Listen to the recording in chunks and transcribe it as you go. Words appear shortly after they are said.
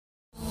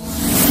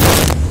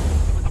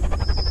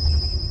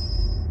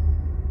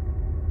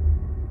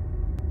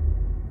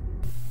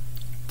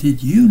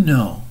Did you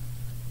know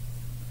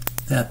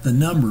that the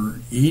number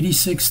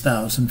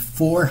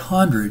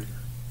 86,400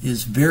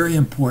 is very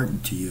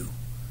important to you?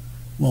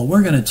 Well,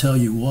 we're going to tell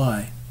you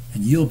why,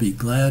 and you'll be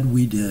glad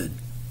we did.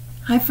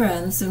 Hi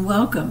friends, and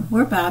welcome.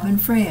 We're Bob and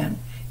Fran,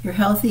 your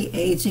healthy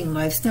aging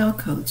lifestyle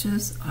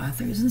coaches,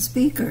 authors, and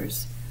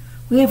speakers.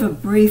 We have a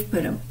brief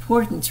but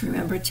important to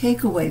remember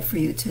takeaway for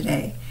you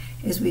today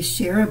as we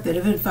share a bit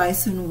of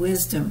advice and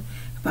wisdom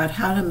about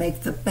how to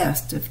make the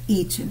best of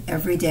each and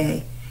every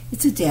day.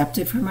 It's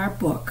adapted from our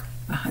book,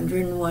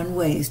 101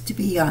 Ways to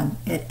Be Young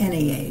at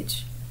Any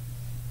Age.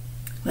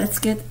 Let's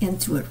get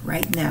into it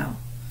right now.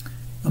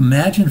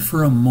 Imagine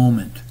for a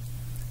moment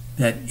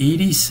that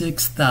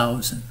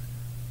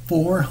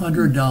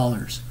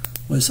 $86,400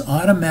 was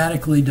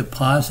automatically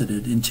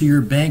deposited into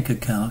your bank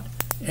account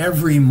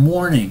every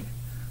morning.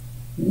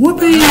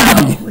 Whoopee!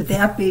 Wow, would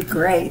that be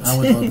great? I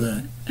would love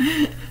that.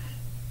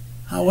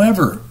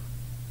 However,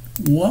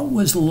 what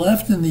was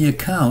left in the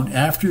account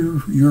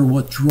after your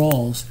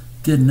withdrawals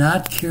did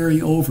not carry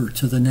over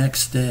to the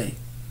next day.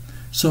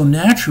 So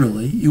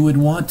naturally, you would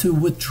want to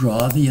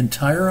withdraw the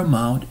entire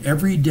amount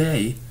every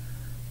day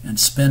and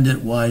spend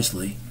it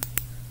wisely.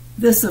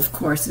 This, of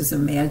course, is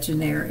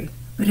imaginary,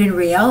 but in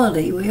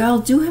reality, we all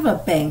do have a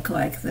bank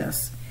like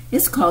this.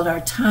 It's called our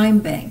time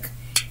bank.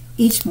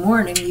 Each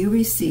morning, you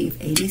receive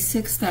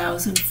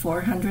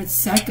 86,400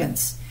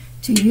 seconds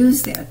to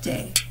use that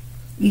day.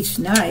 Each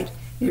night,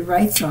 it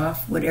writes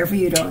off whatever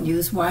you don't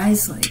use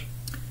wisely.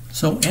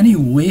 So any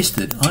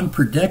wasted,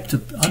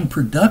 unproductive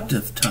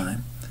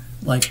time,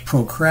 like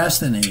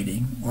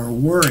procrastinating or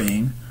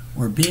worrying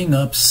or being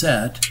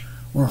upset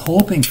or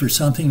hoping for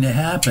something to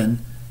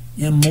happen,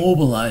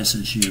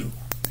 immobilizes you.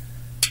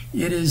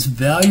 It is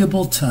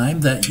valuable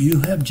time that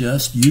you have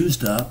just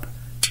used up,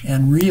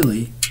 and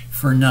really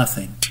for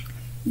nothing.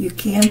 You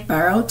can't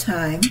borrow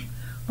time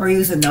or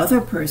use another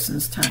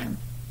person's time.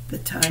 The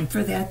time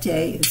for that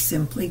day is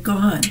simply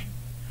gone.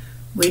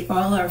 We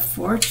all are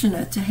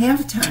fortunate to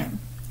have time.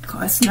 It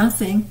costs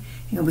nothing,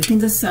 and we can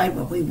decide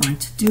what we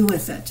want to do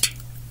with it.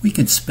 We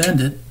can spend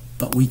it,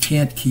 but we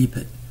can't keep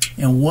it.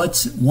 And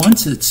once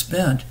it's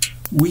spent,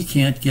 we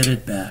can't get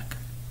it back.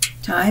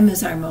 Time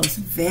is our most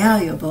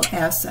valuable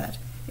asset.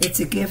 It's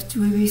a gift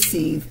we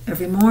receive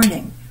every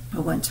morning,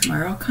 but when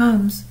tomorrow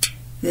comes,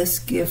 this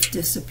gift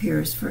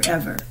disappears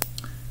forever.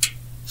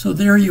 So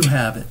there you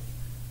have it,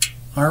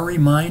 our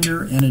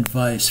reminder and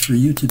advice for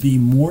you to be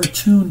more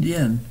tuned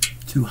in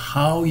to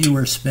how you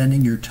are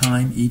spending your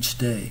time each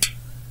day.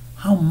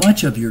 How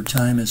much of your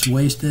time is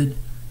wasted?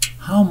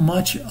 How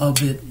much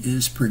of it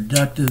is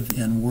productive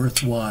and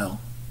worthwhile?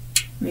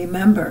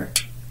 Remember,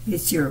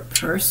 it's your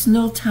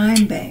personal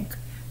time bank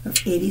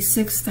of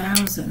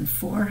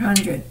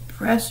 86,400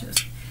 precious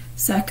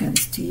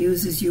seconds to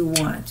use as you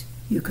want.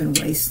 You can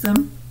waste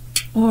them,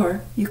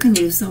 or you can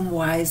use them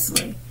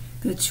wisely.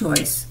 The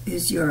choice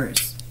is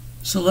yours.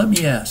 So let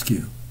me ask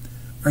you,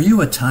 are you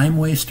a time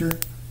waster?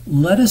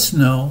 Let us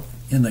know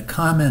in the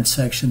comment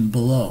section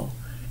below,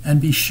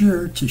 and be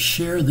sure to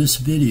share this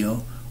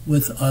video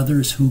with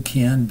others who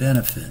can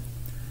benefit.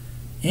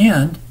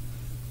 And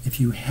if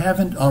you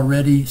haven't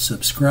already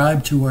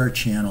subscribed to our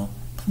channel,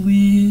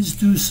 please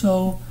do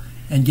so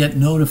and get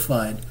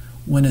notified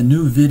when a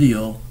new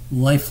video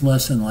life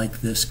lesson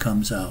like this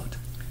comes out.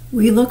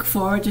 We look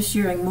forward to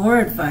sharing more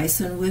advice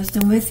and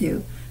wisdom with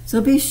you, so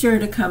be sure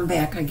to come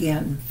back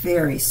again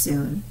very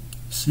soon.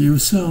 See you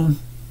soon.